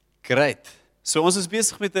Great. So ons is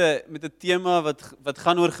besig met 'n tema wat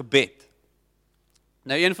gaan oor gebed.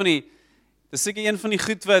 Nou dis seker een van die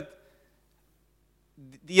goed wat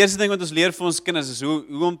die eerste ding wat ons leer vir ons kinders is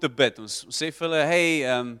hoe om te bid. Ons sê vir hulle,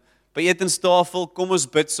 hey, by etenstafel, kom ons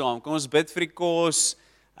bid saam. Kom ons bid vir die kos.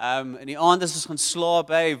 In die aand as ons gaan slaap,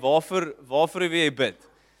 hey, waarvoor wil jy bid?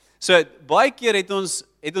 So baie keer het ons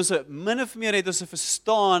min of meer 'n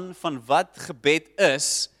verstaan van wat gebed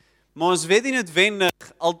is, maar ons weet nie noodwendig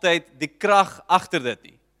altyd die krag agter dit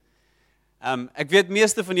nie. Ek weet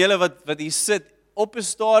meeste van julle wat hier sit, op 'n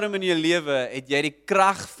stadium in jou lewe het jy die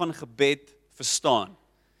krag van gebed verstaan.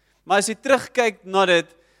 Maar as jy terugkyk na dit,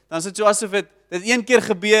 dan is dit so asof dit een keer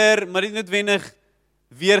gebeur, maar dit noodwendig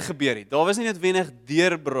weer gebeur het. Daar was nie noodwendig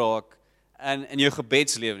deurbraak in jou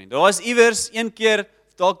gebedslewe nie. Daar was iewers een keer,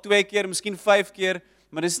 dalk 2 keer, miskien 5 keer,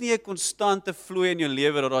 maar dis nie 'n konstante vloei in jou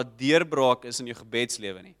lewe dat daar deurbraak is in jou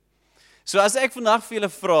gebedslewe nie. So as ek vandag vir julle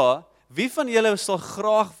vra, wie van julle sal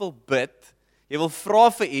graag wil bid, jy wil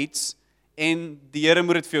vra vir iets en die Here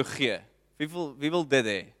moet dit vir jou gee? Wie wil dit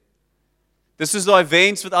hê? Dis soos daai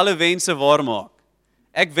wens wat alle wense waar maak.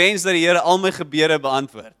 Ek wens dat die Here al my gebede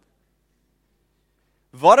beantwoord.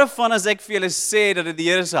 Waarvan as ek vir julle sê dat dit die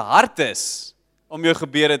Here se hart is om jou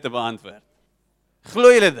gebede te beantwoord?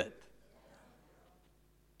 Glo julle dit?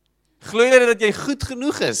 Glo julle dat jy goed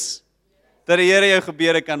genoeg is dat die Here jou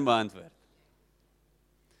gebede kan beantwoord?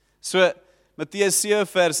 So, Matteus 7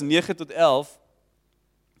 vers 9 tot 11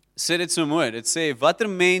 sê dit so mooi. Dit sê, watter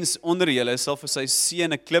mens onder julle sal vir sy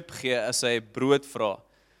seun 'n klip gee as hy 'n brood vra?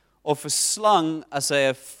 Of 'n slang as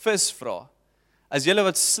hy 'n vis vra? As julle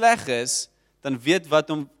wat sleg is, dan weet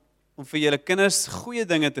wat om vir julle kinders goeie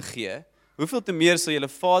dinge te gee, hoeveel te meer sal julle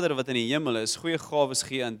Vader wat in die hemel is, goeie gawes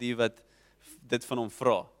gee aan die wat dit van hom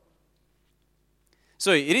vra.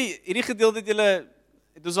 So, hierdie gedeelte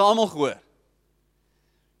het ons almal gehoor.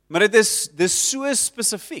 Maar dit is so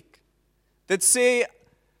spesifiek. Dit sê,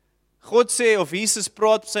 God sê, of Jesus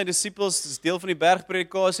praat met sy disippels, dis deel van die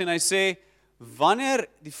bergpredikasie, en hy sê, wanneer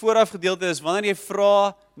die vooraf gedeelte is, wanneer jy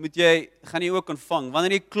vra, gaan jy ook ontvang.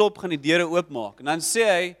 Wanneer jy klop, gaan die deure oopmaak. En dan sê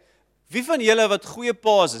hy, wie van julle wat goeie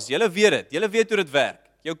paas is, julle weet dit, julle weet hoe dit werk.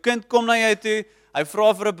 Jou kind kom na jou toe, hy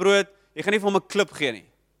vra vir 'n brood, jy gaan nie vir hom 'n klip gee nie.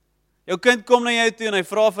 Jou kind kom na jou toe en hy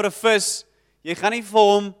vra vir 'n vis, jy gaan nie vir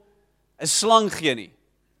hom 'n slang gee nie.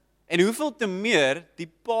 En hoeveel te meer die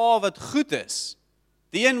pa wat goed is,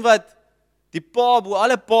 die een wat die pa bo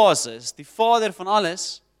alle paas is, die Vader van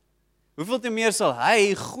alles, hoeveel te meer sal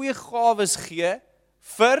hy goeie gawes gee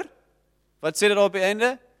vir, wat sê dit daar op die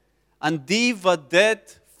einde? Aan die wat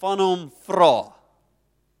dit van hom vra.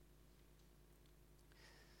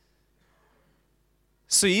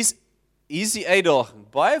 So hier's die uitdaging.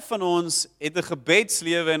 Baie van ons het 'n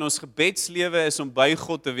gebedslewe en ons gebedslewe is om by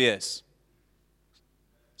God te wees.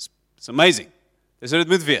 It's amazing. Dis wat dit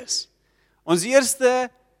moet wees. Ons eerste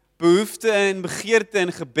behoefte en begeerte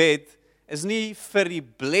in gebed is nie vir die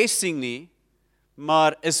blessing nie,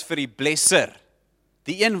 maar is vir die blesser.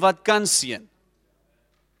 Die een wat kan seën.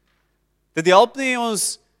 Dit help nie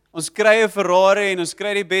ons kry 'n Ferrari en ons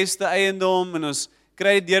kry die beste eiendom en ons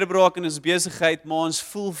kry die deurbraak in ons besigheid, maar ons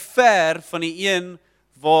voel ver van die een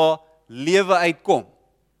waar lewe uitkom.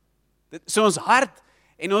 Dit so ons hart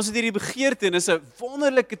en ons het hierdie begeerte en dis 'n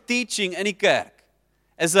wonderlike teaching in die kerk.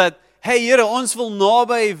 Is dat, hey Here, ons wil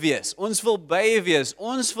naby wees, ons wil by U wees,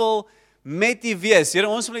 ons wil met U wees. Here,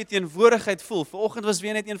 ons wil U teenwoordigheid voel. Vanoggend was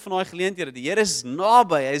weer net een van daai geleenthede. Die Here is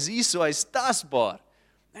naby, hy is hier so, hy's tasbaar.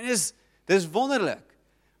 En dis wonderlik.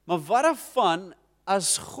 Maar wat van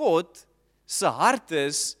as God se hart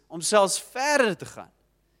is om selfs verder te gaan?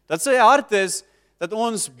 Dat sy hart is dat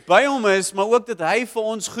ons by hom is, maar ook dat hy vir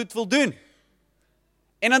ons goed wil doen.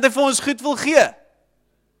 En dat hy vir ons goed wil gee.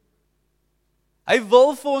 Hy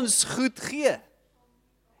wil vir ons goed gee.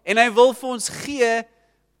 En hy wil vir ons gee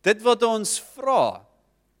dit wat ons vra.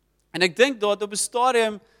 En ek dink dat op 'n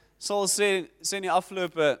stadium sal sê in die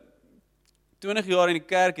afgelope 20 jaar in die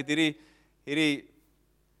kerk het hierdie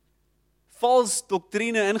vals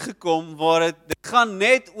doktrine ingekom waar dit gaan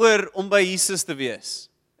net oor om by Jesus te wees.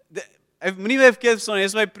 Ek moenie my verkeerd verstaan,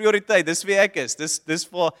 dis my prioriteit, dis wie ek is. Dis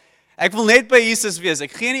vir ek wil net by Jesus wees.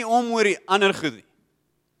 Ek gee nie om oor die ander goed nie.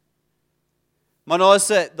 Maar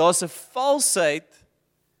daar's 'n valsheid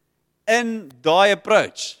in daai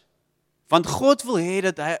approach. Want God wil hê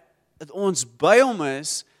dat ons by hom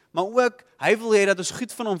is, maar ook hy wil hê dat ons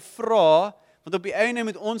goed van hom vra, want op die einde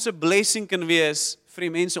moet ons 'n blessing kan wees vir die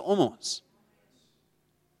mense om ons.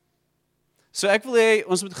 So ek wil hê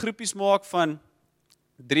ons moet groepies maak van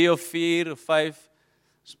 3 of 4 of 5,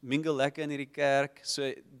 mingle lekker in hierdie kerk.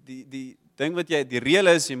 So dit ding wat die reël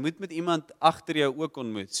is, jy moet met iemand agter jou ook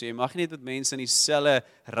ontmoet. So jy mag nie met mense in dieselfde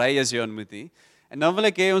ry as jy ontmoet nie. En dan wil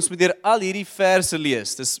ek hê ons moet deur al hierdie verse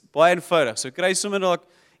lees. Dis baie eenvoudig. So kry sommer dalk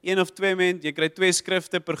 1 of 2 mense, jy kry 2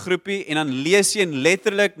 skrifte per groepie en dan lees jy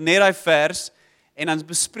letterlik net daai vers en dan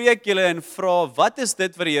bespreek julle en vra wat is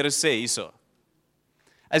dit wat die Here sê hierso?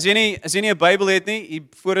 As jy nie 'n Bybel het nie, hier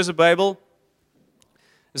voor is 'n Bybel.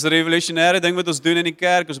 Dis 'n revolusionêre ding wat ons doen in die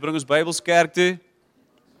kerk. Ons bring ons Bybels kerk toe.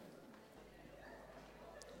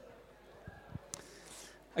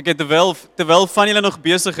 Okay, terwyl van julle nog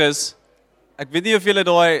besig is, ek weet nie of julle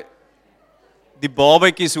die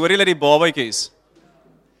babatjies, hoor julle die babatjies?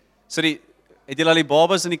 So het julle al die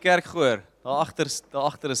babas in die kerk gehoor? Daar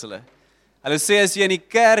agter is hulle. Hulle sê as jy in die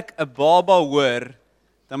kerk 'n baba hoor,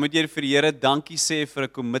 dan moet jy vir die Here dankie sê vir 'n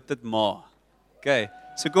committed ma. Okay,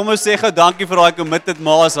 so kom ons sê gou dankie vir daai committed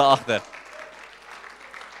ma's daar agter.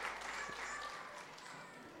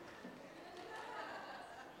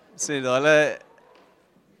 Sê hulle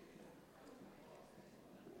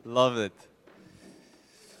love it.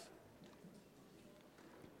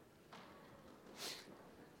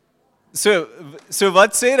 So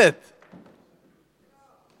wat sê dit?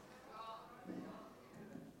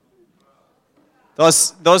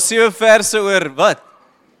 Daar's 7 verse oor wat?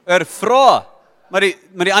 Oor vra. Maar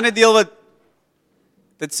die ander deel wat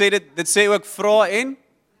dit sê ook vra en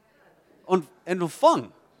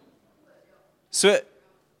ontvang. So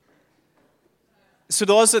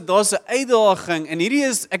daar's 'n uitdaging en hierdie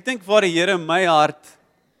is ek dink waar die Here my hart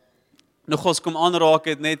nogals kom aanraak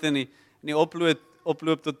het net in die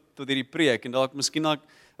oploop tot hierdie preek en dalk miskien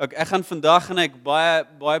ek gaan vandag en ek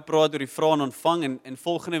baie praat oor die vra en ontvang en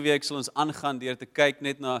volgende week sal ons aangaan deur te kyk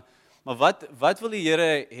net na maar wat wil die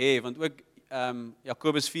Here hê want ook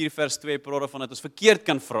Jakobus 4 vers 2 praat daarvan dat ons verkeerd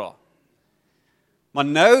kan vra. Maar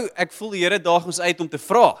nou ek voel die Here daag ons uit om te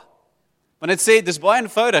vra. Want dit sê dis baie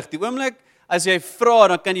eenvoudig. Die oomblik as jy vra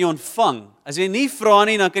dan kan jy ontvang. As jy nie vra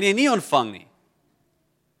nie dan kan jy nie ontvang nie.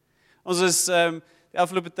 Ons is die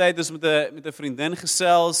afgelope tyd is met 'n vriendin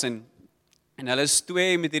gesels en hulle is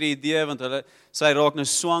twee met hierdie idee want sy raak nou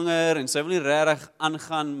swanger en sy wil nie regtig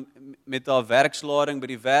aangaan met haar werkslading by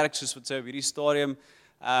die werk soos wat sy op hierdie stadium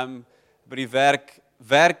by die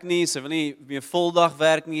werk nie, sy wil nie meer voldag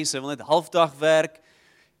werk nie, sy wil net halfdag werk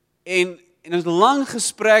en ons 'n lang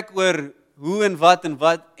gesprek oor hoe en wat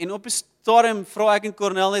en op 'n stadium vra ek en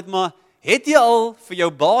Cornel net maar het jy al vir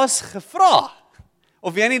jou baas gevra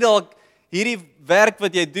of jy nie dalk hierdie werk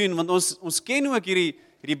wat jy doen want ons ken ook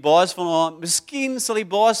hierdie baas van haar, miskien sal die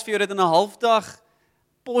baas vir jou dit in 'n halfdag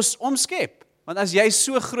pos omskep. Want as jy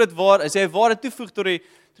so groot as jy waarde toevoeg tot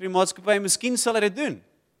die maatskappy, miskien sal hy dit doen.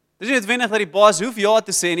 Dis nie noodwendig dat die baas hoef ja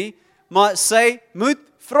te sê nie, maar sy moet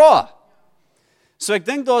vra. So ek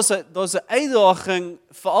dink daar's 'n uitdaging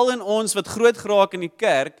veral in ons wat groot geraak in die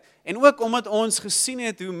kerk en ook omdat ons gesien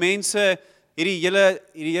het hoe mense hierdie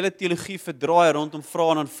hele teologie verdraai rondom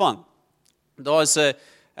vra en ontvang. Daar's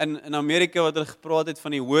in Amerika wat hulle gepraat het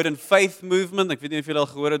van die Word and Faith movement, ek weet nie of julle al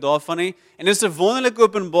gehoor het daarvan nie, en dit is 'n wonderlike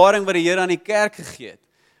openbaring wat die Here aan die kerk gegee het.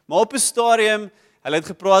 Maar op 'n stadium, hulle het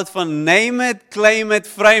gepraat van name it, claim it,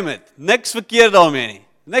 frame it. Niks verkeerd daarmee nie.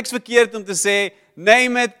 Niks verkeerd om te sê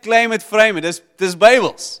name it, claim it, frame it. Dis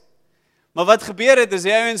Bybels. Maar wat gebeur het is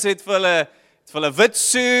die ouens het vir hulle wit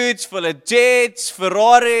suits, vir hulle jets,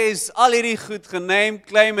 Ferraris, al hierdie goed gename,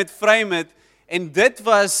 claim it, frame it en dit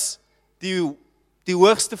was die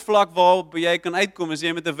hoogste vlak waarop jy kan uitkom as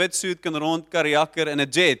jy met 'n wit suit kan rondkarjakker in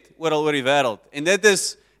 'n jet oral oor die wêreld. En dit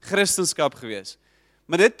is Christendom gewees.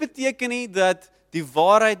 Maar dit beteken nie dat die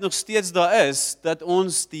waarheid nog steeds daar is dat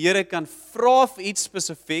ons die Here kan vra vir iets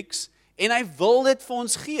spesifieks en hy wil dit vir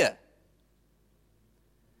ons gee.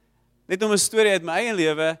 Net om 'n storie uit my eie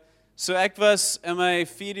lewe. So ek was in my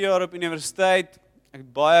 4 jaar op universiteit. Ek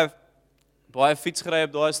het baie fiets gery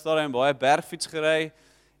op daai stadium, baie bergfiets gery.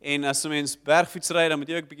 En as 'n mens bergfiets ry, dan moet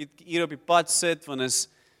jy ook 'n bietjie uur op die pad sit, want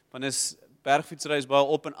is bergfietsry is baie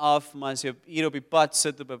op en af, maar as jy uur op die pad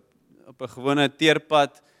sit op 'n gewone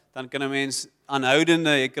teerpad, dan kan 'n mens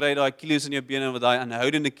jy kry daai kilos in jou bene wat daai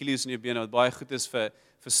aanhoudende kilos in jou bene wat baie goed is vir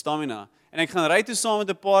stamina. En ek gaan ry toe saam met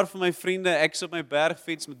 'n paar van my vriende, ek's op my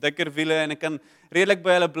bergfiets met dikker wiele en ek kan redelik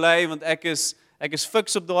by hulle bly want ek is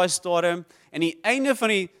fiks op daai stadium en die einde van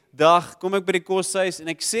die dag kom ek by die koshuis en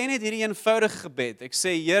ek sê net hierdie eenvoudige gebed. Ek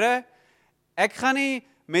sê Here, ek gaan nie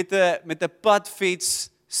met 'n padfiets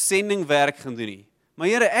sendingwerk gaan doen nie. Maar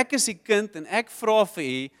Here, ek is die kind en ek vra vir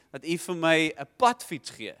U dat U vir my 'n padfiets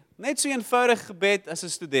gee. Net so eenvoudige gebed as 'n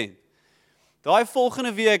student. Daai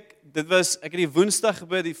volgende week, ek het die Woensdag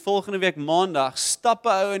gebid, die volgende week Maandag, stap 'n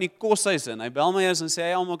ou in die koshuis in. Hy bel my eers en sê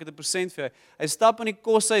hy almal ek het 'n persent vir jou. Hy stap in die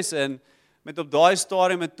koshuis in met op daai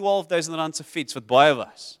stadium 'n R12,000 se fiets wat baie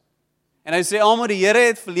was. En hy sê almal die Here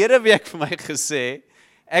het verlede week vir my gesê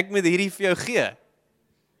ek moet hierdie vir jou gee.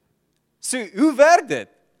 So, hoe werk dit?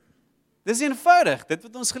 Dis eenvoudig, dit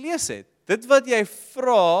wat ons gelees het. Dit wat jy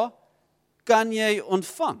vra, kan jy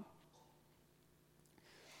ontvang.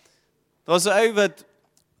 Daar's 'n ou wat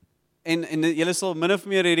en julle sal min of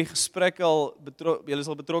meer hierdie gesprekke julle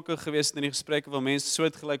sal betrokke gewees het in die gesprekke waar mense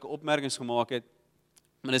soortgelyke opmerkings gemaak het.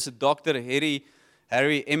 Maar dis 'n dokter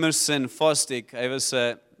Harry Emerson Fosdick. Hy was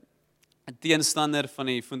 'n teenstander van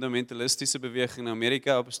die fundamentalistiese beweging in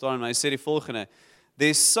Amerika op 'n stadium en hy sê die volgende: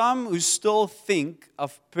 There's some who still think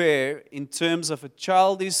of prayer in terms of a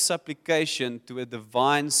childish supplication to a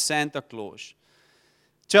divine Santa Claus.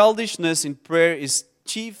 Childishness in prayer is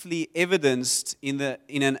chiefly evidenced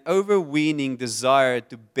in an overweening desire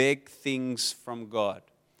to beg things from God.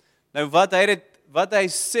 Nou wat hy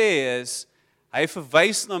sê is, hy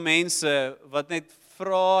verwys na mense wat net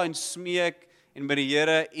vra en smeek en by die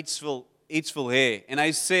Here iets wil hê. En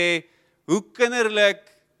hy sê, hoe kinderlik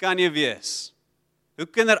kan jy wees? Hoe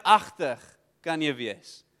kinderagtig kan jy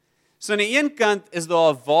wees? So aan die een kant is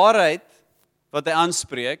daar 'n waarheid wat hy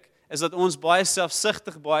aanspreek, is dat ons baie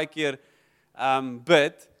selfsugtig baie keer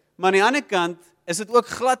bid, maar aan die ander kant is dit ook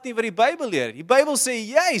glad nie wat die Bybel leer. Die Bybel sê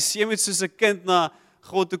juis, jy moet soos 'n kind na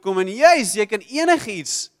God toe kom en juis, jy kan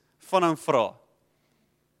enigiets van hom vra.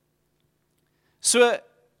 So,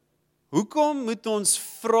 hoekom moet ons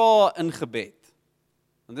vra in gebed?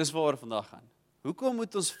 Want dis waaroor vandag gaan. Hoekom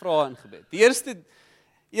moet ons vra in gebed? Die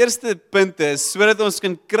eerste punt is, sodat ons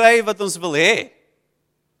kan kry wat ons wil hê.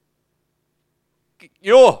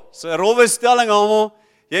 So 'n rowwe stelling almal,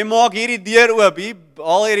 jy maak hierdie deur oop, hier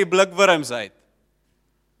haal hierdie blikwurms uit.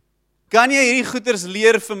 Kan jy hierdie goeters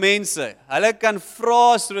leer vir mense? Hulle kan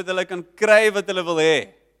vra sodat hulle kan kry wat hulle wil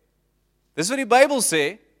hê. Dis wat die Bybel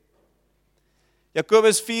sê.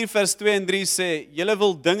 Jakobus 4 vers 2 en 3 sê, julle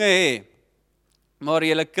wil dinge hê, maar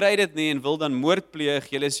julle kry dit nie en wil dan moord pleeg,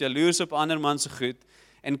 julle is jaloers op ander man se goed,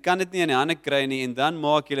 en kan dit nie in die hande kry nie, en dan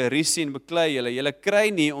maak julle rusie en beklei julle. Julle kry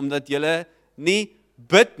nie, omdat julle nie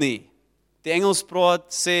bid nie. Die Engels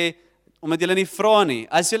sê, omdat julle nie vra nie.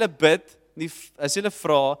 As julle bid, as julle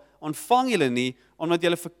vra, ontvang julle nie, omdat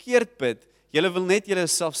julle verkeerd bid. Julle wil net julle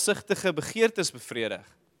selfsugtige begeertes bevredig.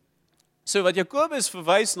 So wat Jakobus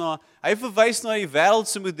verwys na, hy verwys na die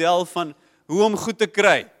wêreldse model van hoe om goed te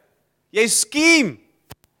kry. Jy skiem.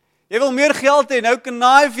 Jy wil meer geld hê, nou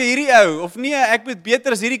knaai vir hierdie ou, of nee, ek moet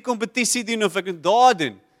beter as hierdie kompetisie doen, of ek moet daar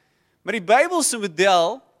doen. Maar die Bybelse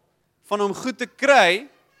model van om goed te kry,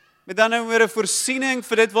 met dan nou weer 'n voorsiening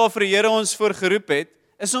vir dit waarvoor die Here ons voor geroep het,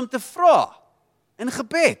 is om te vra in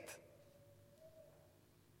gebed.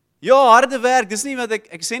 Ja, harde werk, dis nie wat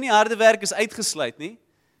ek sê nie harde werk is uitgesluit nie.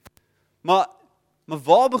 Maar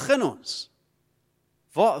waar begin ons?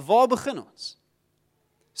 Waar begin ons?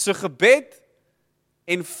 So gebed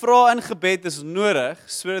en vra in gebed is nodig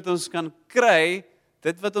sodat ons kan kry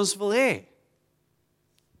dit wat ons wil hê.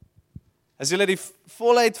 As julle die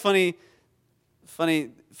volheid van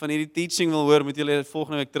hierdie teaching wil hoor, moet julle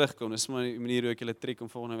volgende week terugkom. Dis maar die manier hoe ek julle trek om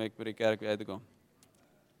volgende week by die kerk weer uit te kom.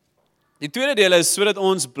 Die tweede deel is sodat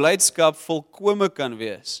ons blydskap volkome kan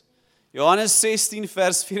wees. Johannes 16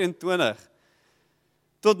 vers 24.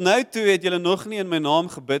 Tot nou toe het julle nog nie in my naam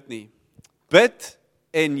gebid nie. Bid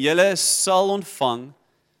en julle sal ontvang,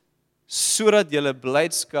 sodat julle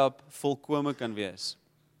blydskap volkome kan wees.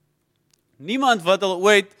 Niemand wat al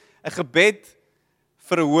ooit 'n gebed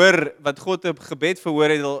verhoor, wat God 'n gebed verhoor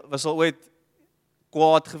het, was al ooit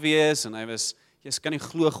kwaad gewees, en hy was, jy kan nie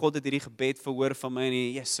glo God het hierdie gebed verhoor van my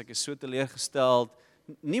nie, ek is so teleurgesteld.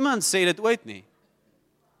 Niemand sê dit ooit nie.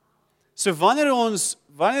 So wanneer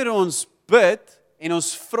ons bid, en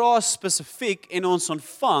ons vra spesifiek, en ons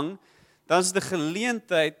ontvang, dan is dit 'n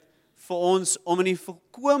geleentheid vir ons om in die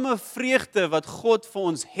volkome vreugde wat God vir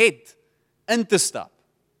ons het, in te stap.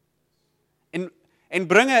 En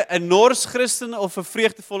bring 'n nors Christen of 'n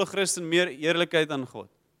vreugdevolle Christen meer eerlikheid aan God?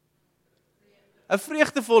 'n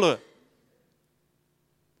vreugdevolle.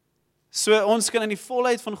 So ons kan in die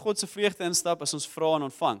volheid van God se vreugde instap as ons vra en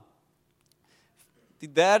ontvang.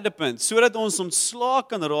 Die derde punt, sodat ons ontslae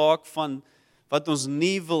kan raak van wat ons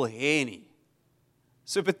nie wil hê nie.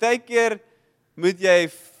 So baie keer moet jy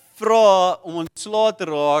vra om ontslae te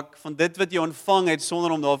raak van dit wat jy ontvang het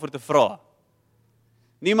sonder om daarvoor te vra.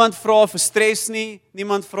 Niemand vra vir stres nie,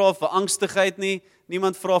 niemand vra vir angstigheid nie,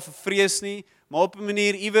 niemand vra vir vrees nie, maar op 'n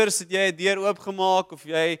manier iewers het jy 'n deur oopgemaak of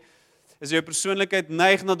jy is jou persoonlikheid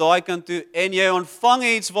neig na daai kant toe en jy ontvang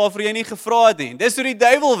iets waarvoor jy nie gevra het nie. Dis hoe die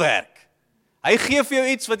duiwel werk. Hy gee vir jou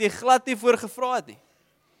iets wat jy glad nie voor gevra het nie.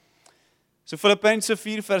 So Filippense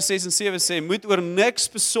 4 vers 6 en 7 sê, moet oor niks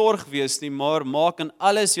besorg wees nie, maar maak in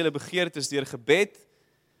alles julle begeertes deur gebed,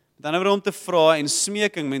 met ander woorde om te vra en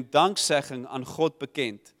smeking met danksegging aan God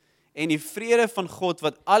bekend. En die vrede van God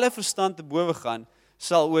wat alle verstand te bowe gaan,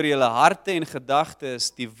 sal oor julle harte en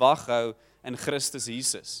gedagtes die wag hou in Christus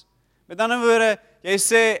Jesus. Met ander woorde, jy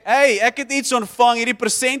sê, hey, ek het iets ontvang, hierdie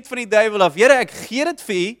persent van die duiwel af. Here, ek gee dit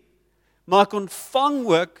vir u, maar ek ontvang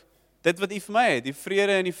ook dit wat u vir my het, die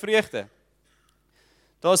vrede en die vreugde.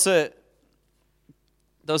 Daar's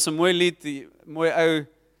 'n mooi lied, die mooi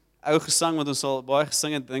ou gesang wat ons al baie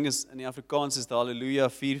gesing het, ding is in die Afrikaans is die Halleluja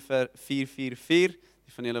 444,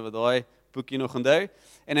 die van julle wat daai boekie nog onthou.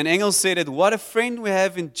 En in Engels sê dit, what a friend we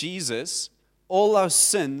have in Jesus, all our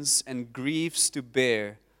sins and griefs to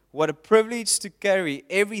bear. What a privilege to carry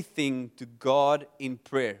everything to God in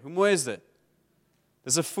prayer. Hoe mooi is dit?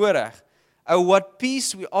 Dis 'n voorreg. Oh, what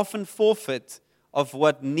peace we often forfeit of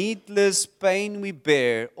what needless pain we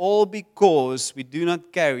bear, all because we do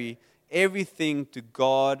not carry everything to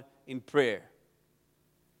God in prayer.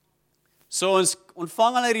 So ons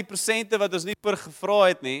ontvang al hierdie presente wat ons nie voor gevra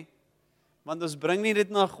het nie, want ons bring nie dit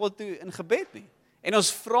na God toe in gebed nie. En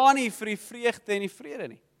ons vra nie vir die vreugde en die vrede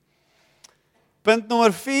nie. Punt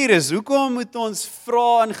nommer 4 is, hoekom moet ons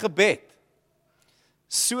vra in gebed?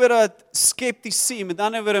 Sodat skeptici, met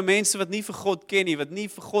ander woorde mense wat nie vir God ken nie, wat nie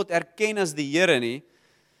vir God erken as die Here nie,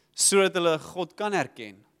 sodat hulle God kan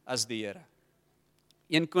erken as die Here.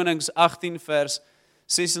 1 Konings 18 vers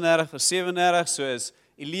 36 vers 37, so is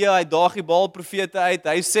Elia, hy daag die Baal profete uit,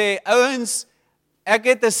 hy sê, ouens, ek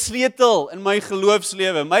het 'n sleutel in my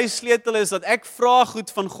geloofslewe, my sleutel is dat ek vra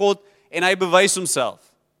goed van God en hy bewys homself.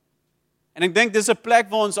 En ek dink dis 'n plek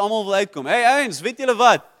waar ons almal wil uitkom. Hey ouens, weet julle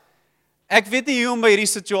wat? Ek weet nie hoe om by hierdie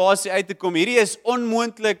situasie uit te kom. Hierdie is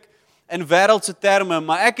onmoontlik in wêreldse terme,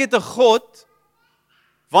 maar ek het 'n God,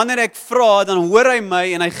 wanneer ek vra, dan hoor hy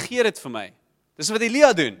my en hy gee dit vir my. Dis wat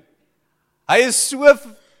Elia doen. Hy is so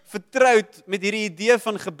vertroud met hierdie idee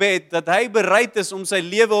van gebed, dat hy bereid is om sy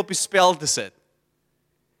lewe op die spel te sit.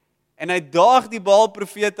 En hy daag die Baal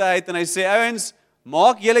profete uit en hy sê, ouens,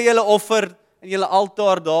 maak julle offer in julle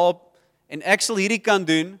altaar daarop, en ek sal hierdie kan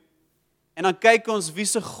doen, en dan kyk ons wie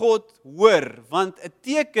se God hoor, want 'n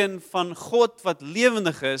teken van God wat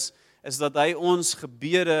lewendig is dat hy ons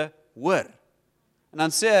gebede hoor. En dan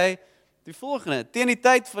sê hy die volgende,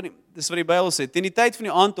 dis wat die Bybel sê, teen die tyd van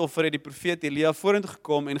die aandoffer het die profeet Elia vorentoe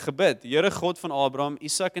gekom en gebid, Here God van Abraham,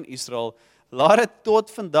 Isak en Israel, laat dit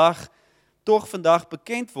tog vandag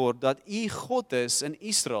bekend word dat u God is in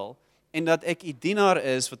Israel en dat ek u dienaar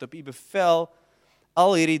is wat op u bevel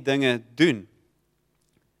al hierdie dinge doen.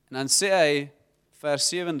 En dan sê hy, vers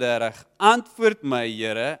 37, antwoord my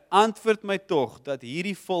Here, antwoord my tog, dat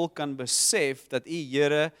hierdie volk kan besef dat u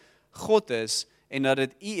Here God is en dat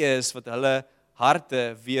dit u is wat hulle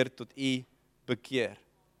harte weer tot u bekeer.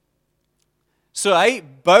 So hy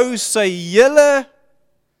bou sy hele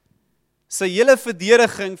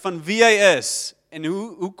verdediging van wie hy is en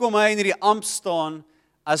hoe kom hy in hierdie ampt staan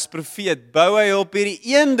as profeet, bou hy op hierdie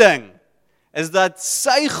een ding, is dat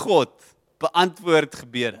sy God beantwoord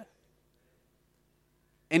gebede.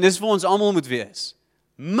 En dis vir ons almal moet wees.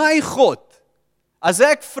 My God, as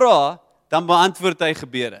ek vra, dan beantwoord hy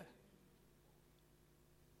gebede.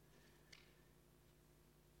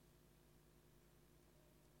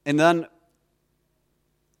 En dan,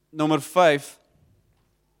 nommer 5,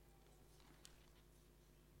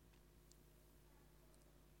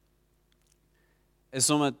 is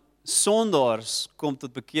omdat sondaars kom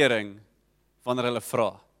tot bekering wanneer hulle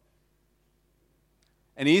vra.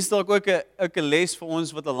 En hier is dalk ook 'n les vir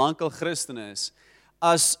ons wat al lankal Christene is.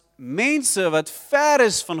 As mense wat ver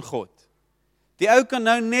is van God, die ou kan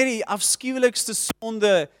nou net die afskuwelikste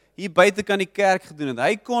sonde hier buite kan die kerk gedoen het.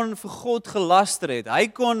 Hy kon vir God gelaster het. Hy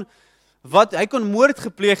kon moord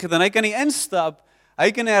gepleeg het en hy kan nie instap.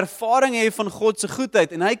 Hy kan 'n ervaring hê van God se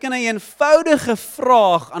goedheid en hy kan 'n eenvoudige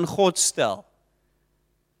vraag aan God stel.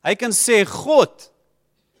 Hy kan sê, God,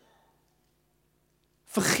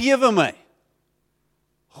 vergewe my.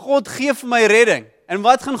 God gee vir my redding. En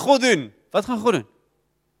wat gaan God doen? Wat gaan God doen?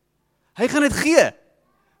 Hy gaan dit gee.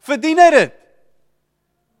 Verdien hy dit?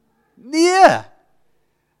 Nee.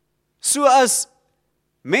 So as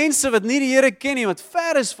mense wat nie die Here ken nie, wat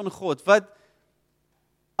ver is van God, wat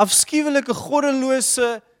afskuwelike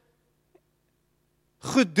goddelose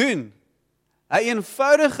goed doen, 'n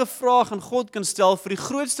eenvoudige vraag aan God kan stel vir die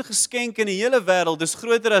grootste geskenk in die hele wêreld, dis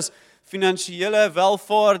groter as finansiële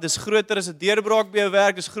welvaart, dis groter as 'n deurbraak by jou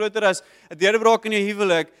werk, dis groter as 'n deurbraak in jou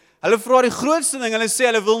huwelik. Hulle vra die grootste ding, hulle sê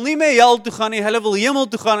hulle wil nie meer hel toe gaan nie, hulle wil hemel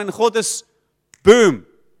toe gaan en God is boom.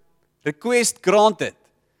 Request granted.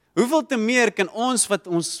 Hoeveel te meer kan ons wat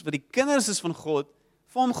die kinders is van God,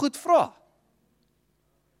 vir hom goed vra?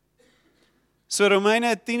 So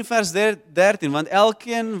Romeine 10 vers 13, want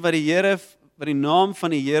elkeen wat die naam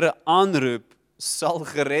van die Here aanroep, sal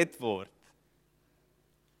gered word.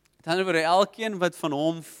 Dan word elkeen wat van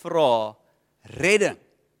hom vra, redding.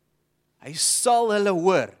 Hy sal hulle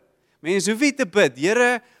hoor. Mense hoef nie te bid,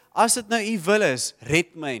 Here, as dit nou U wil is,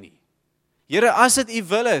 red my nie. Here, as dit U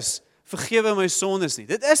wil is, vergewe my sondes nie.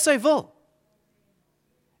 Dit is sy wil.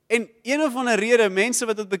 En een of ander rede, mense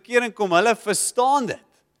wat tot bekering kom, hulle verstaan dit.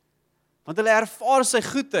 Want hulle ervaar sy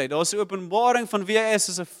goedheid. Daar's 'n openbaring van wie hy is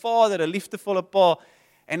as 'n vader, 'n liefdevolle pa.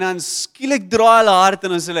 En dan skielik draai hulle hart en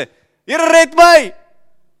dan sê hulle, Here, red my!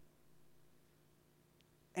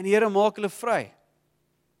 En die Here maak hulle vry.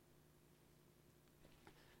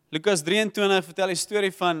 Lukas 23 vertel die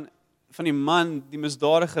storie van die man, die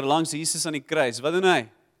misdadiger langs Jesus aan die kruis. Wat doen hy?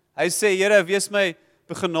 Hy sê, Here, wees my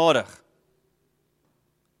begenadig.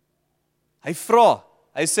 Hy vra.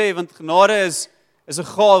 Hy sê, want genade is 'n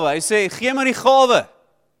gawe. Hy sê, gee my die gawe.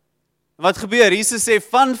 En wat gebeur? Jesus sê,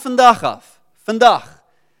 van vandag af, vandag,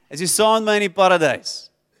 is jy saam met my in die paradys.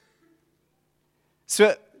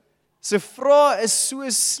 So vra is so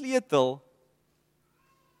 'n sleutel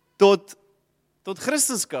tot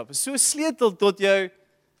Christendom, is so 'n sleutel tot jou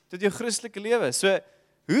Christelike lewe. So,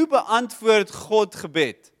 hoe beantwoord God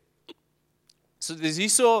gebed? So, dis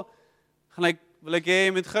hierso, wil ek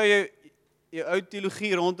hê, met gou jou ou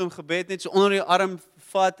teologie rondom gebed, net so onder die arm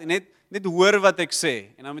vat, en net hoor wat ek sê,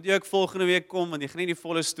 en dan moet jy ook volgende week kom, want jy gaan nie die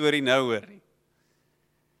volle storie nou hoor nie.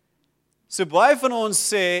 So, baie van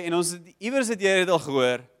ons sê, en iewers het jy dit al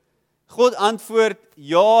gehoor, God antwoord,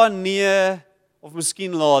 ja, nee, of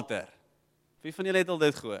miskien later. Wie van julle het al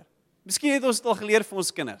dit gehoor? Miskien het ons dit al geleer vir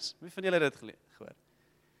ons kinders. Wie van julle het dit gehoor?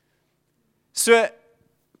 So,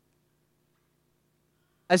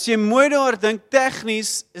 as jy mooi daar dink,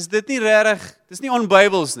 tegnies, is dit nie regtig, dis nie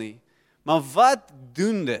onbybels nie. Maar wat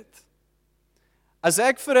doen dit? As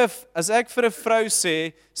ek vir 'n vrou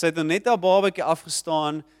sê, sy het net haar babatjie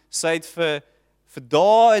afgestaan, sy het vir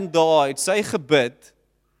dae en dae het sy gebid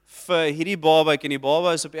vir hierdie babatjie, en die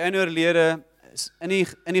baba is op die einde oorlede, is in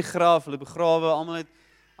die graf, hulle begrawe,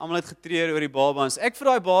 almal het getreur oor die baba. As ek vir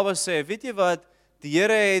daai baba sê, weet jy wat, die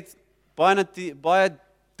Here het baie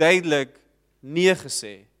duidelik nee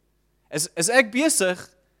gesê. Is ek besig,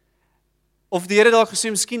 of die Here dalk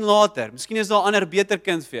gesê, miskien later, miskien is daar 'n ander beter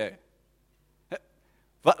kind vir jou.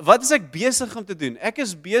 Wat is ek besig om te doen? Ek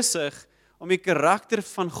is besig om die karakter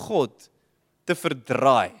van God te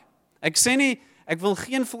verdraai. Ek sê nie, ek wil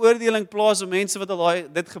geen veroordeling plaas op mense wat al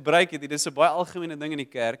dit gebruik het. Dit is 'n baie algemene ding in die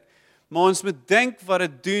kerk. Maar ons moet dink wat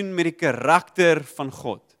dit doen met die karakter van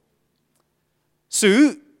God. So,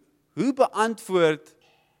 hoe beantwoord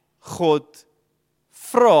God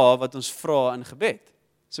vra wat ons vra in gebed?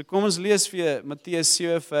 So kom ons lees vir Matteus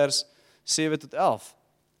 7 vers 7 tot 11.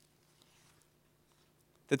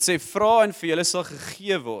 Dit sê, vra en vir julle sal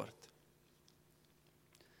gegee word.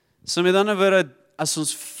 So met ander woorde, as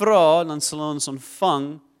ons vra, dan sal ons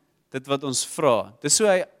ontvang dit wat ons vra. Dis hoe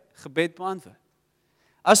hy gebed beantwoord.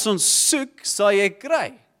 As ons soek, sal jy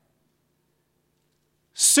kry.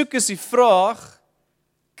 Soek is die vraag,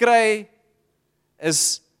 kry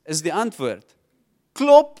is die antwoord.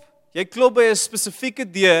 Klop, jy klop by 'n spesifieke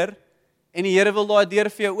deur, en die Here wil daai deur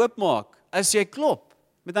vir jou oopmaak, as jy klop.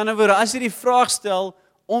 Met ander woorde, as jy die vraag stel,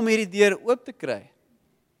 om hierdie deur oop te kry.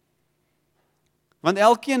 Want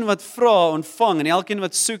elkeen wat vra, ontvang, en elkeen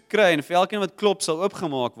wat soek, kry, en vir elkeen wat klop, sal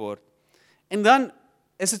oopgemaak word. En dan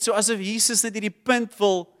is dit so asof Jesus net hierdie punt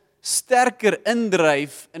wil sterker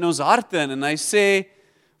indryf in ons harte, en hy sê,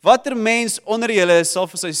 watter mens onder julle sal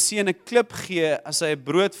vir sy seun 'n klip gee as hy 'n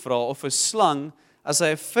brood vra, of 'n slang as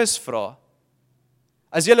hy 'n vis vra?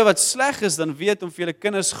 As julle wat sleg is, dan weet om vir julle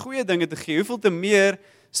kinders goeie dinge te gee, hoeveel te meer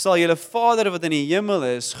sal julle Vader wat in die hemel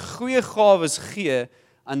is, goeie gawes gee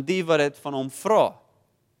aan die wat dit van hom vra.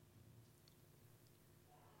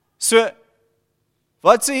 So,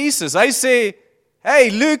 wat sê Jesus? Hy sê, hey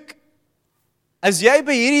Luke, as jy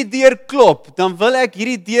by hierdie deur klop, dan wil ek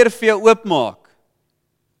hierdie deur vir jou oopmaak.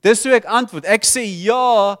 Dis hoe ek antwoord. Ek sê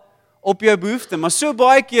ja op jou behoefte, maar so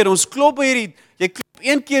baie keer, ons klop by jy klop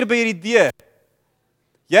een keer by hierdie deur.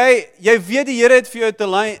 Jy weet die Here het vir jou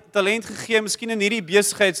talent gegee, miskien in hierdie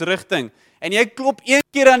besigheidsrigting, en jy klop een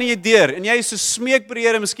keer aan die deur, en jy is so smeek by die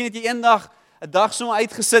Here, miskien het jy een dag sommer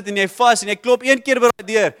uitgesit, en jy vas, en jy klop een keer by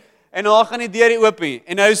die deur, en dan gaan die deur nie oop nie,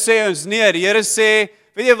 en nou sê ons, nee, die Here sê,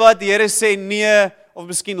 weet jy wat, die Here sê nee, of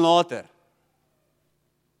miskien later.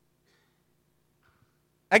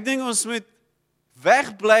 Ek dink ons moet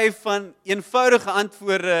wegbly van eenvoudige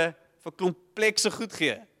antwoorde vir komplekse goed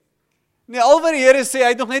gee. Nee, al wat die Here sê,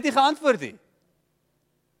 hy het nog net nie geantwoord nie.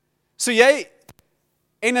 So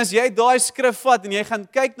en as jy daai skrif vat en jy gaan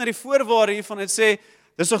kyk na die voorwaarde hiervan, dit sê,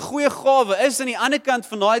 dis 'n goeie gawe, is aan die ander kant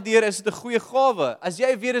van daai deur is dit 'n goeie gawe. As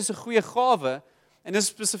jy weet dis 'n goeie gawe, en dis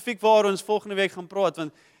spesifiek waar ons volgende week gaan praat,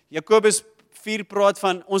 want Jakobus 4 praat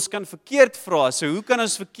van, ons kan verkeerd vra, so hoe kan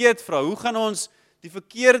ons verkeerd vra? Hoe gaan ons die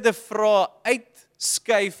verkeerde vrae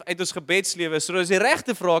uitskuif uit ons gebedslewe, sodat ons die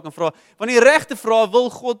regte vrae kan vra, want die regte vrae wil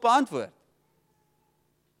God beantwoord.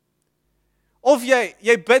 Of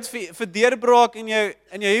jy bid vir deurbraak in jou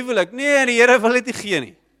huwelik, nee, die Here wil dit nie gee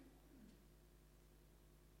nie.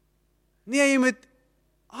 Nee, jy moet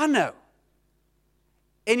aanhou.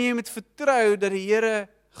 En jy moet vertrou dat die Here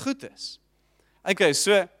goed is. Okay,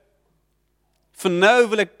 so, vir nou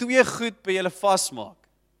wil ek 2 goed by julle vasmaak.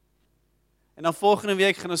 En dan volgende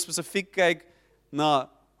week gaan ons spesifiek kyk na,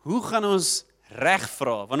 hoe gaan ons reg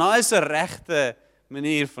vra? Want daar is 'n regte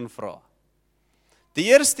manier van vra. Die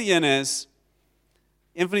eerste een is,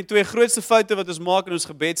 een van die 2 grootste foute wat ons maak in ons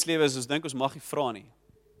gebedslewe is, ons dink ons mag nie vra nie.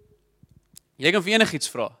 Jy kan vir enigiets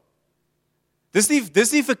vra. Dis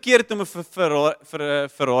nie verkeerd om vir 'n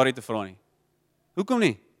Ferrari te vra nie. Hoekom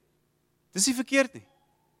nie? Dis nie verkeerd nie.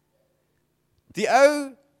 Die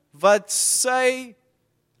ou wat sy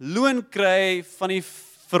loon kry van die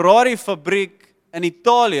Ferrari fabriek in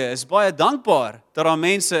Italië is baie dankbaar dat daar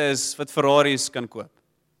mense is wat Ferraris kan koop.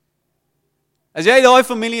 As jy daai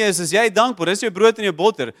familie is jy dankbaar, dis jou brood en jou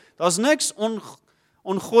botter. Daar's niks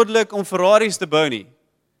ongoddelik om Ferraris te bou nie.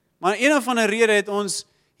 Maar een of ander rede het ons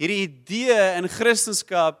hierdie idee in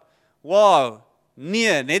Christendom, wow,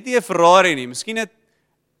 nee, net nie 'n Ferrari nie, miskien 'n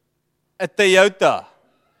Toyota,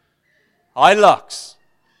 Hilux.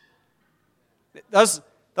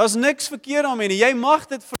 Daar's niks verkeerd daarmee nie, jy mag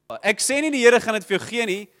dit vra. Ek sê nie die Here gaan dit vir jou gee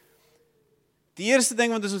nie. Die eerste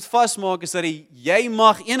ding wat ons moet vasmaak is dat jy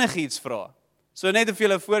mag enigiets vra. So net om vir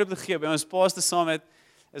julle 'n voorbeeld te gee, by ons Pastor Summit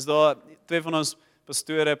is daar 2 van ons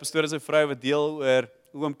pastoor se vrou wat deel oor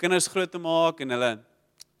hoe om kinders groot te maak en hulle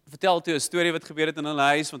vertel toe 'n storie wat gebeur het in hulle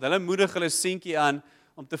huis, want hulle moedig hulle seentjie aan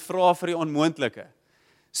om te vra vir die onmoontlike.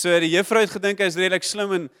 So die juffrou het gedink hy is redelik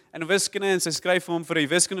slim in wiskunde en sy skryf vir hom vir die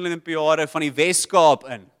wiskunde olimpiade van die Wes-Kaap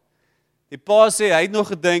in. Die pa sê hy het nog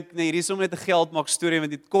gedink, nee, hierdie is om net 'n geldmaak storie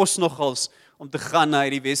want dit kos nogals om te gaan na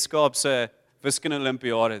hierdie Wes-Kaap se wiskunde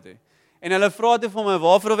olimpiade toe. En hulle vra toe vir hom,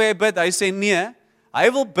 waarvoor wil jy bid? Hy sê nee,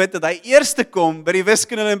 hy wil bid dat hy eerste kom by die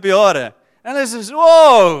wiskunde olimpiade. En hulle sê,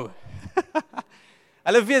 wow!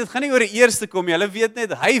 Hulle weet, dit gaan nie oor die eerste kom nie, hulle weet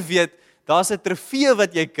net, hy weet, daar's 'n trofee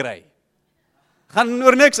wat jy kry. Gaan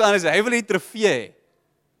oor niks anders, hy wil die trofee hê.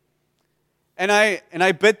 En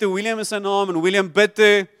hy bid toe, William is sy naam, en William bid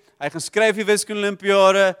toe, hy gaan skryf die wiskunde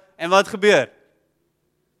olimpiade, en wat gebeur?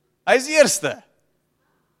 Hy is eerste.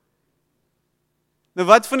 Nou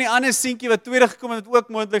wat van die ander seentjie wat tweede gekom het, wat ook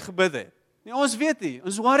moontlik gebid het? Nee, ons weet nie,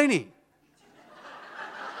 ons worry nie.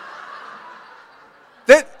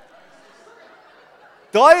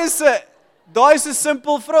 Daai is 'n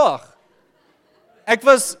simpel vraag. Ek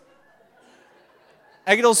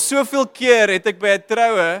het al soveel keer het ek by 'n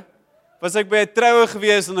troue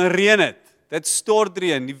gewees en het reën het. Dit stort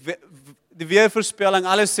reën. Die weervoorspelling,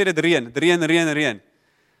 alles sê dit reën.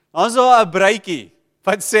 Dan is daar 'n bruitjie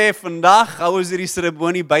wat sê vandag hou ons hierdie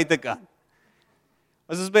seremonie buitekant.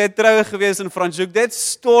 Ons is by 'n troue gewees in Franschhoek. Dit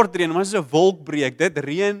stort reën, maar dit is 'n wolkbreek. Dit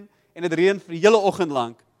reën en dit reën vir die hele oggend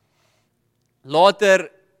lank.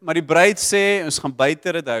 Later, maar die bruid sê, ons gaan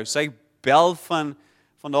buite dit hou. Sy bel van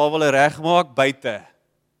daar wil hy regmaak, buite.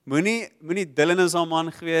 Moenie Dylan is haar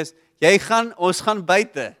man gewees, ons gaan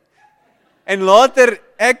buite. En later,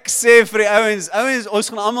 ek sê vir die ouens, ons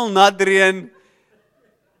gaan almal nat reën.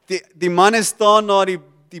 Die manne staan na,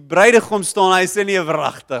 die bruidegom staan, hy sê nie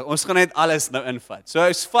wragtig, ons gaan net alles nou invat. So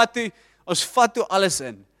ons vat toe alles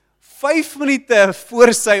in. 5 minute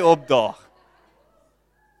voor sy opdaag.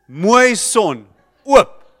 Mooi son,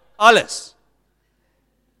 oop, alles.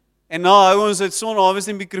 En nou hou ons dit son, daar was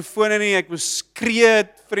nie mikrofone nie, ek moes skree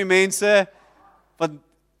vir die mense, want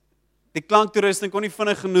die klanktoerusting kon nie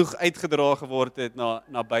vinnig genoeg uitgedra geword het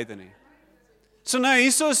na buite nie. So nou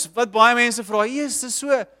hiersoos wat baie mense vra, Jesus,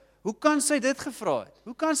 so, hoe kan sy dit gevra het?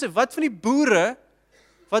 Hoe kan sy, wat van die boere,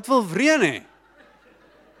 wat wil reën hê?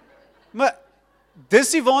 Maar,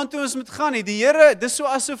 dis nie waartoe ons moet gaan nie, die Here, dis so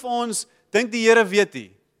asof ons dink die Here weet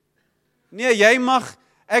nie. Nee,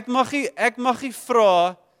 ek mag nie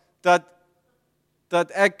vra dat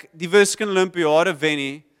ek die wiskunde olimpiade wen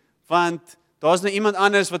nie, want daar's nou iemand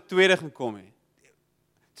anders wat tweede gekom het.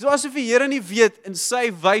 Dis asof die Here nie weet in sy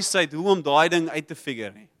wysheid hoe om daai ding uit te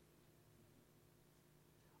figure nie.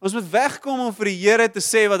 Ons moet wegkom om vir die Here te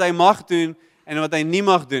sê wat hy mag doen en wat hy nie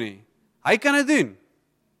mag doen nie. Hy kan dit doen.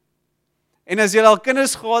 En as julle al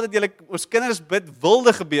kinders gehad het, ons kinders bid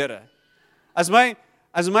wilde gebeure. As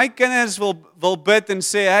my kinders wil bid en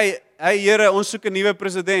sê, hey Here, ons soek 'n nuwe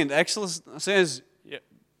president. Ek sal sê,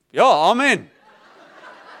 ja, amen.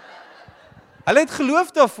 Hulle het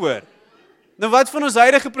geloof daarvoor. Nou wat van ons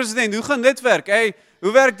huidige president? Hoe gaan dit werk? Hey,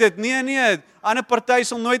 hoe werk dit? Nee, ander party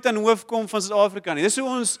sal nooit aan hoof kom van Suid-Afrika nie. Dis hoe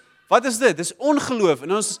ons, wat is dit? Dis ongeloof.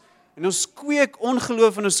 En ons kweek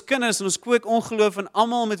ongeloof in ons kinders en ons kweek ongeloof in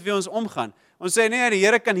almal met wie ons omgaan. Ons sê nee, die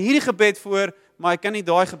Here kan hierdie gebed voor, maar hy kan nie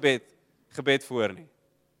daai gebed voor nie.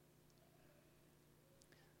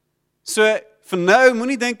 So vir nou,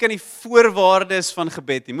 moenie dink aan die voorwaardes van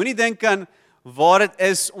gebed nie. Moenie dink aan waar dit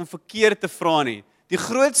is om verkeerd te vra nie. Die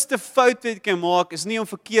grootste fout wat jy kan maak is nie om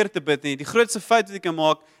verkeerd te bid nie. Die grootste fout wat jy kan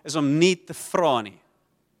maak is om nie te vra nie.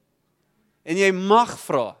 En jy mag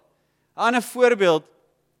vra. 'n Ander voorbeeld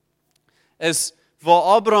is waar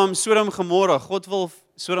Abraham Sodom en Gomorra, God wil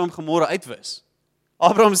Sodom en Gomorra uitwis.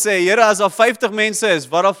 Abraham sê, Here, as daar 50 mense is,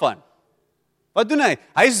 wat daarvan? Wat doen hy?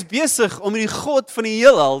 Hy is besig om met die God van die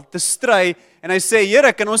heelal te stry en hy sê,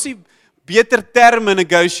 Here, kan ons nie beter terme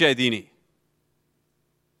negotiate hier nie?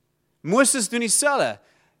 Moses doen dieselfde.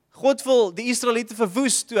 God wil die Israeliete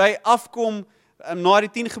verwoes toe hy afkom na die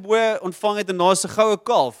 10 gebooie ontvang het en na sy goue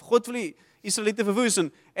kalf. God wil die Israeliete verwoes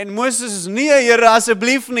en Moses is nie, Here,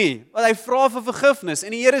 asseblief nie, want hy vra vir vergifnis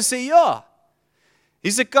en die Here sê ja.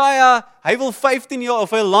 Hesekia, hy wil 15 jaar of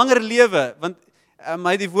hy langer lewe, want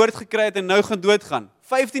hy het die woord gekry het en nou gaan doodgaan.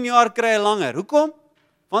 15 jaar kry hy langer. Hoekom?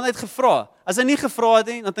 Want hy het gevra. As hy nie gevra het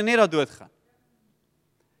nie, dan het hy net daar doodgaan.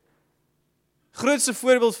 Grootste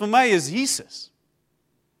voorbeeld vir my is Jesus.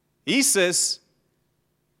 Jesus,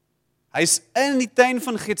 hy's in die tuin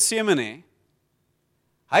van Getsemane.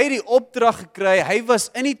 Hy het die opdrag gekry, hy was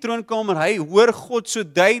in die troonkamer, hy hoor God so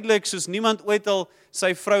duidelik soos niemand ooit al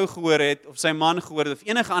sy vrou gehoor het, of sy man gehoor het, of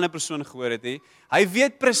enige ander persoon gehoor het nie. Hy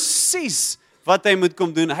weet presies wat hy moet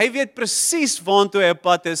kom doen, hy weet presies waantoe hy op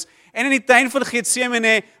pad is, en in die tuin van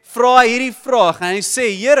Getsemane vra hy hierdie vraag, en hy sê,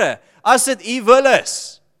 Here, as dit U wil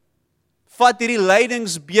is, vat hierdie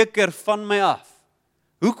lydingsbeker van my af.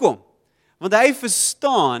 Hoekom? Want hy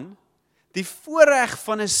verstaan, die voorreg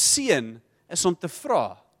van 'n seun is om te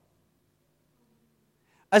vra.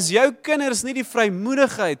 As jou kinders nie die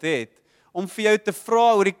vrymoedigheid het om vir jou te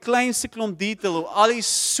vra oor die kleinste klomp detail, of al die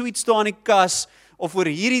sweets daar in die kas, of oor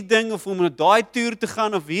hierdie ding, of om na daai toer te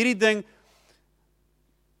gaan, of hierdie ding,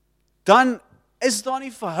 dan is daar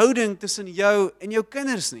nie verhouding tussen jou en jou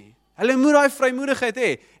kinders nie. Hulle moet daai vrymoedigheid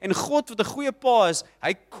hê. En God wat 'n goeie pa is,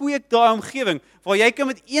 hy kweek daai omgewing waar jy kan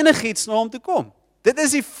met enigiets na hom toe kom. Dit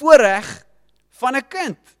is die voorreg van 'n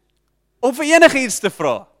kind om vir enigiets te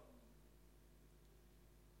vra.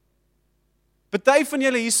 Party van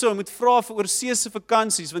julle hierso moet vra vir oorseese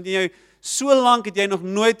vakansies, want jy so lank het jy nog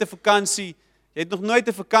nooit 'n vakansie, jy het nog nooit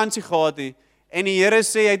 'n vakansie gehad nie, en die Here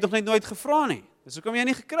sê jy het nog net nooit gevra nie. Dis hoekom jy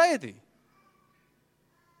nie gekry het nie.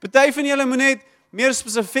 Party van julle moet net meer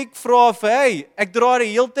spesifiek vra vir, hey, ek dra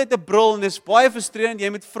die hele tyd 'n bril en dit is baie frustrerend, jy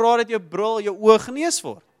moet vra dat jou bril, jou oë genees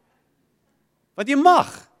word. Want jy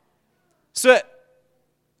mag. So,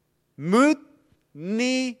 moet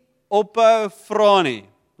nie ophou vra nie.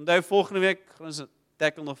 Onthou volgende week gaan ons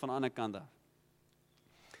tackle nog van die ander kant af.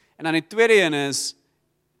 En dan die tweede een is,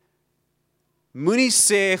 moenie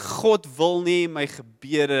sê God wil nie my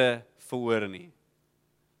gebede verhoor nie.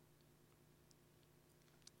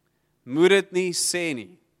 Moet dit nie sê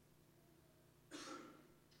nie.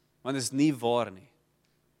 Want dit is nie waar nie.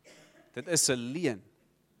 Dit is 'n leuen.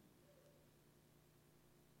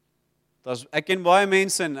 Ek ken baie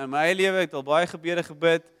mense in my eie lewe, ek het al baie gebede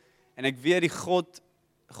gebid, en ek weet die God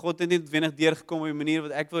het nie noodwendig deurgekom op die manier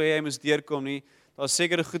wat ek wil hê hy moes deurkom nie. Daar's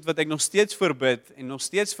sekere goed wat ek nog steeds voor bid, en nog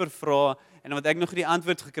steeds vir vra, en wat ek nog nie die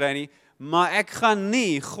antwoord gekry nie, maar ek gaan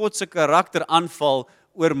nie God se karakter aanval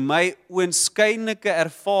oor my oënskynlike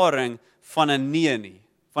ervaring van 'n nee nie.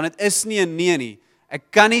 Want dit is nie 'n nee nie.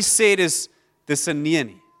 Ek kan nie sê dis 'n nee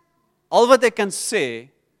nie. Al wat ek kan sê,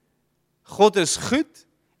 God is goed,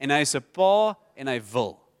 en hy is 'n pa, en hy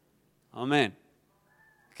wil. Amen.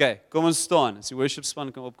 Okay, kom ons staan, as die worship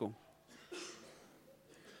span kan opkom.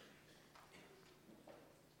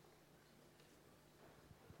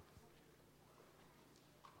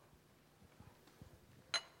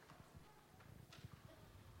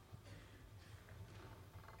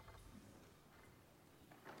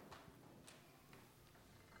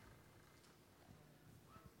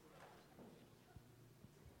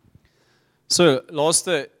 So,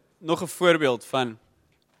 laaste, nog 'n voorbeeld van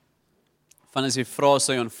as jy vra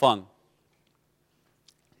sal jy ontvang.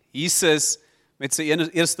 Jesus met sy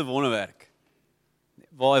eerste wonderwerk.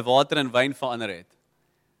 waar hy water in wyn verander het.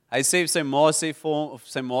 Hy sê sy ma sê vir hom of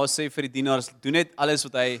sy ma sê vir die dienaars, doen net alles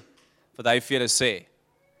wat hy vir julle sê.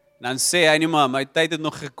 En dan sê hy nie maar my tyd het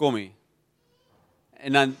nog gekom nie.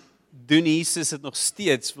 En dan doen Jesus dit nog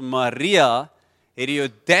steeds. Maria het die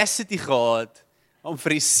audacity gehad om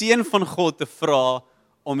vir die seun van God te vra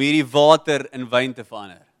om hierdie water in wyn te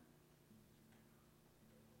verander.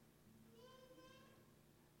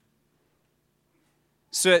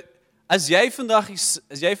 So as jy vandag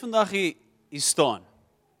hier staan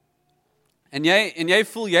en jy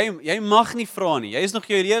voel jy mag nie vra nie. Jy is nog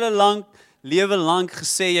jou hele lewe lank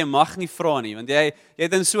gesê jy mag nie vra nie, want jy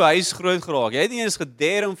het in so 'n huis groot geraak. Jy het nie eens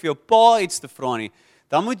gedare om vir jou pa iets te vra nie.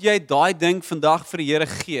 Dan moet jy daai ding vandag vir die Here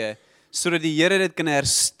gee, sodat die Here dit kan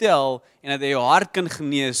herstel en dat hy jou hart kan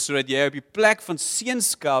genees, sodat jy op die plek van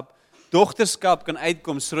seenskap, dogterskap kan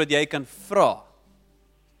uitkom, sodat jy kan vra.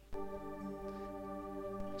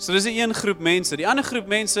 So dis 'n een groep mense. Die ander groep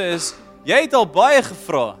mense is, jy het al baie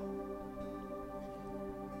gevra.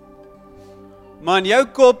 Maar in jou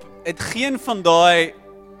kop het geen van daai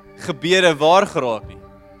gebede waar geraak nie.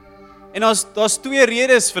 En daar's twee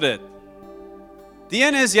redes vir dit. Die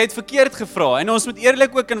een is, jy het verkeerd gevra, en ons moet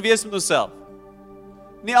eerlik ook kan wees met onsself.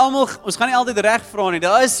 Nie almal, ons gaan nie altyd reg vra nie,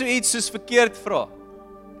 daar is so iets soos verkeerd vra.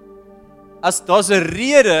 As daar's 'n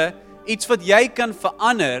rede, iets wat jy kan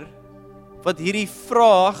verander, wat hierdie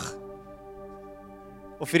vraag,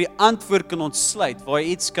 of hierdie antwoord kan ontsluit, waar jy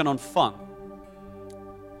iets kan ontvang.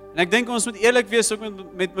 En ek dink ons moet eerlik wees ook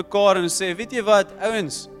met mekaar en sê, weet jy wat,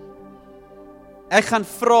 ouens, ek gaan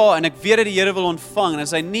vra en ek weet dat die Here wil ontvang, en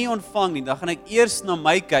as hy nie ontvang nie, dan gaan ek eers na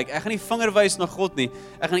my kyk. Ek gaan nie vinger wys na God nie.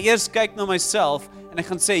 Ek gaan eers kyk na myself en ek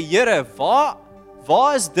gaan sê, Here,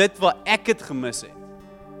 waar is dit wat ek het gemis het?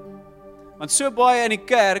 Want so baie in die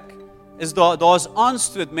kerk is daar's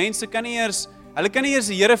aanstoot. Mense kan nie eers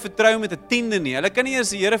die Here vertrou met 'n tiende nie. Hulle kan nie eers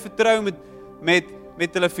die Here vertrou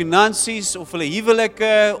met hulle finansies of hulle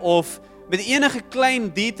huwelike of met enige klein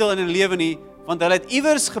detail in hulle lewe nie, want hulle het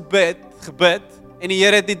iewers gebid en die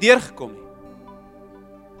Here het nie deurgekom nie.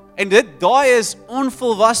 En daai is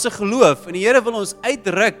onvolwasse geloof, en die Here wil ons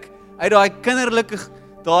uitruk uit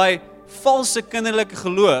daai valse kinderlike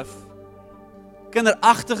geloof,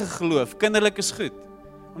 kinderagtige geloof. Kinderlik is goed,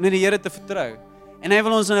 om net die Here te vertrou. En hy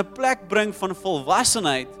wil ons in 'n plek bring van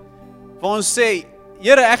volwassenheid, waar ons sê,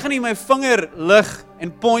 Here, ek gaan nie my vinger lig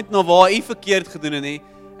en point na waar U verkeerd gedoen het nie.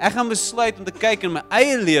 Ek gaan besluit om te kyk in my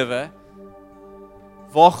eie lewe,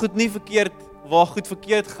 waar goed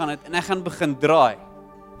verkeerd gaan het, en ek gaan begin draai.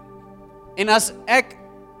 En as ek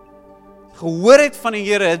gehoor het van die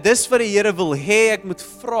Here, dis wat die Here wil hê ek moet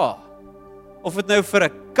vra. Of dit nou vir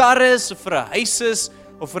 'n kar is, of vir 'n huis is,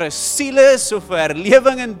 of vir 'n siel is, of vir 'n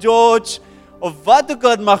herlewing in George, of wat ook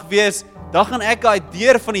al dit mag wees, dan gaan ek daai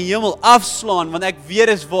deur van die hemel afslaan, want ek weet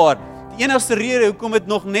is waar. Die enigste rede hoekom dit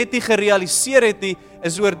nog net nie gerealiseer het nie,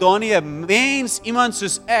 is oor daar nie 'n mens, iemand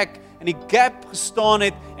soos ek, in die gap gestaan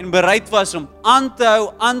het en bereid was om aan te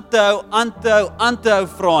hou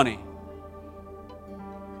vra nie.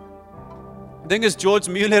 Ek dink is George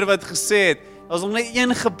Mueller wat gesê het, daar was nog net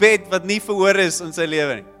een gebed wat nie verhoor is in sy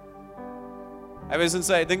lewe nie. Hy was in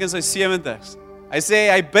sy 70s. Hy sê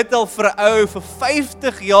hy bid al vir 'n ou vir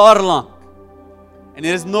 50 jaar lank. En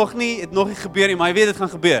dit het nog nie gebeur nie, maar hy weet dit gaan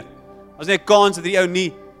gebeur. As nie 'n kans dat die ou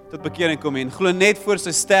nie tot bekering kom nie. En glo net voor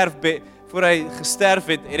hy gesterf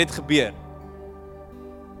het dit gebeur.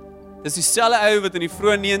 Dis dieselfde ou wat in die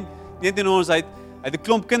vroeë 1900s hy het 'n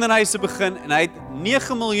klomp kinderhuise begin en hy het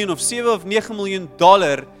 9 miljoen of 7 of 9 miljoen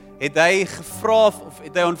dollar het hy gevra of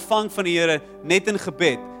het hy ontvang van die Here net in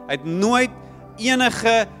gebed. Hy het nooit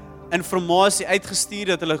enige informasie uitgestuur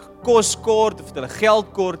dat hulle kos kort of dat hulle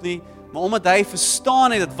geld kort nie, maar omdat hy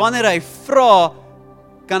verstaan het dat wanneer hy vra,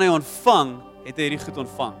 kan hy ontvang, het hy hierdie goed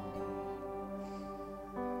ontvang.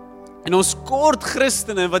 En ons kort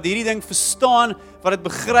Christene wat hierdie ding verstaan, wat dit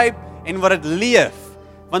begryp en wat dit leef.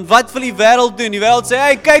 Want wat wil die wêreld doen? Die wêreld sê,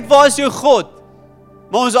 hey, kyk waar is jou God?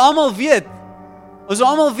 Maar ons almal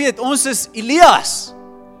weet, ons is Elias.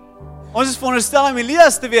 Ons is veronderstel om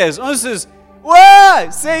Elias te wees. Ons is,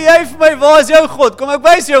 sê jy vir my, waar is jou God? Kom ek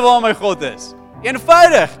wys jou waar my God is.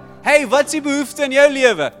 Eenvoudig. Hey, wat is die behoefte in jou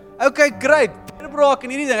lewe? Okay, great. Deurbraak en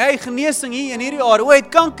hierdie ding. Hey, genesing hier in hierdie area. O, het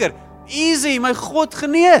kanker. Easy, my God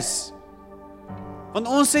genees. Want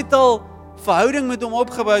ons het al verhouding met hom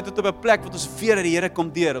opgebou tot op 'n plek wat ons weet dat die Here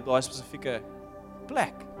kom deur op daai spesifieke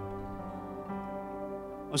plek.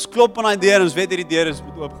 Ons klop aan daai deur en ons weet hierdie deur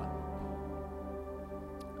moet oopgaan.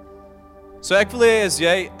 So ek wil hê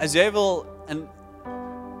as jy wil in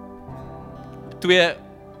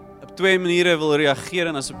twee maniere wil reageer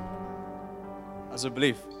en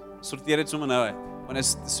asseblief sorteer dit sommer nou uit. wanneer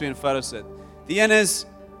dit so eenvoudig sit. Die een is,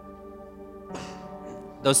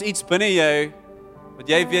 daar's iets binne jou, wat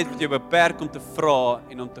jy weet wat jou beperk om te vra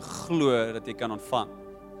en om te glo dat jy kan ontvang.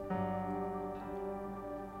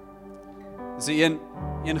 Dis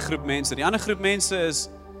een groep mense. Die ander groep mense is,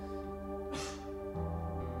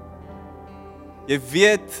 jy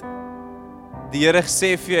weet, die Here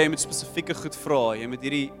sê vir jou, jy moet spesifieke goed vra, jy moet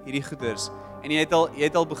hierdie goeders, en jy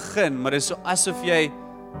het al begin, maar dit is so asof jy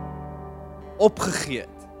opgegee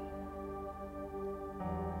het.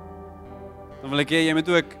 Dan wil ek hê, jy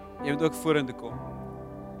moet ook vorentoe kom.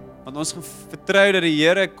 Want ons vertrou dat die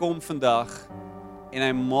Here kom vandag, en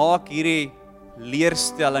hy maak hierdie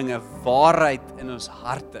leerstellinge waarheid in ons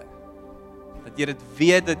harte. Dat jy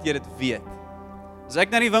dit weet. As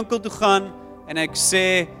ek na die winkel toe gaan, en ek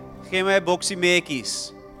sê, gee my 'n boksie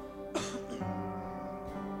metjies,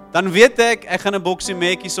 dan weet ek gaan 'n boksie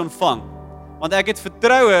metjies ontvang. Want ek het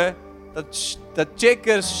vertroue dat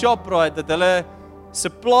Checkers, Shoprite, dat hulle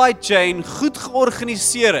supply chain goed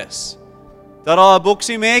georganiseer is, dat daar 'n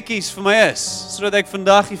boksie metjies vir my is, sodat ek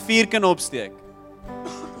vandag die vuur kan opsteek.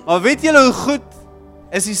 Maar weet julle hoe goed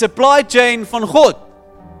is die supply chain van God?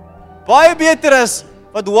 Baie beter as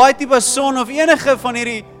wat Whitey Basson of enige van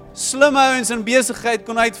hierdie slim ouens in besigheid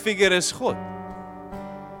kon uitfigure is God.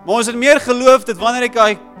 Maar ons het meer geloof dat wanneer ek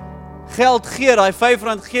daai geld gee, daai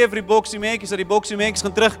R5 gee vir die boksie metjies, dat die boksie metjies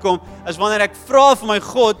gaan terugkom, as wanneer ek vra vir my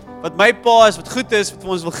God, wat my pa is, wat goed is, wat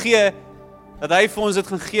vir ons wil gee, dat hy vir ons dit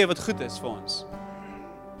gaan gee wat goed is vir ons.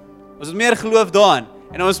 Ons het meer geloof daarin,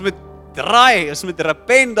 en ons moet draai, ons moet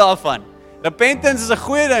repent daarvan. Repentance is 'n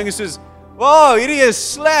goeie ding, soos, wow, hierdie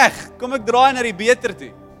is sleg, kom ek draai na die beter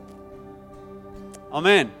toe.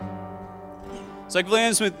 Amen. So ek wil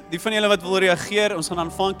eens met die van julle wat wil reageer, ons gaan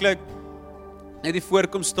aanvanklik net hier voor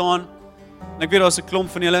kom staan, en ek weet daar's 'n klomp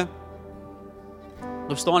van julle,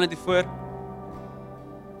 nog staan net hier voor.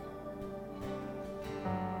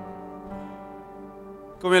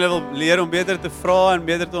 Kom julle wil leer om beter te vra en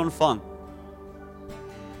beter te ontvang.